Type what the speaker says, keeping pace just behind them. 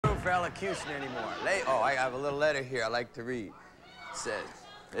for elocution anymore. Oh, I have a little letter here I like to read. It says,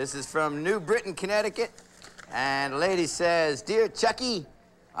 this is from New Britain, Connecticut. And the lady says, Dear Chucky,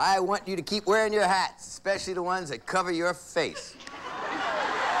 I want you to keep wearing your hats, especially the ones that cover your face.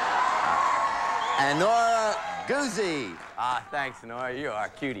 And Nora Guzzi. Ah, thanks, Nora. You are a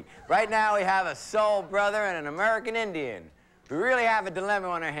cutie. Right now, we have a soul brother and an American Indian who really have a dilemma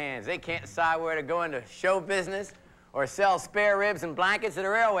on their hands. They can't decide where to go into show business or sell spare ribs and blankets at a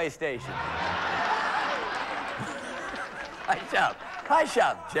railway station. Hush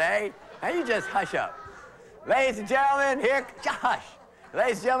up, Jay. Now you just hush up. Ladies and gentlemen,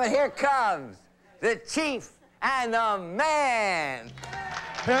 Ladies and gentlemen, here comes the chief and the man.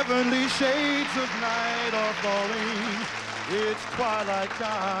 Heavenly shades of night are falling. It's twilight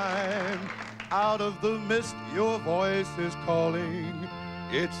time. Out of the mist, your voice is calling.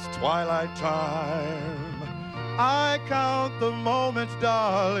 It's twilight time. I count the moments,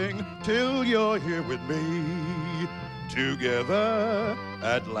 darling, till you're here with me. Together,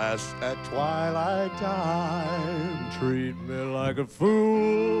 at last, at twilight time. Treat me like a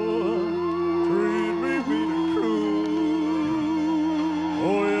fool. Treat me really cruel.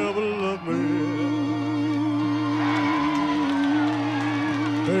 Oh, you ever love me?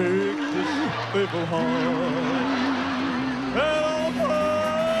 Take this faithful heart.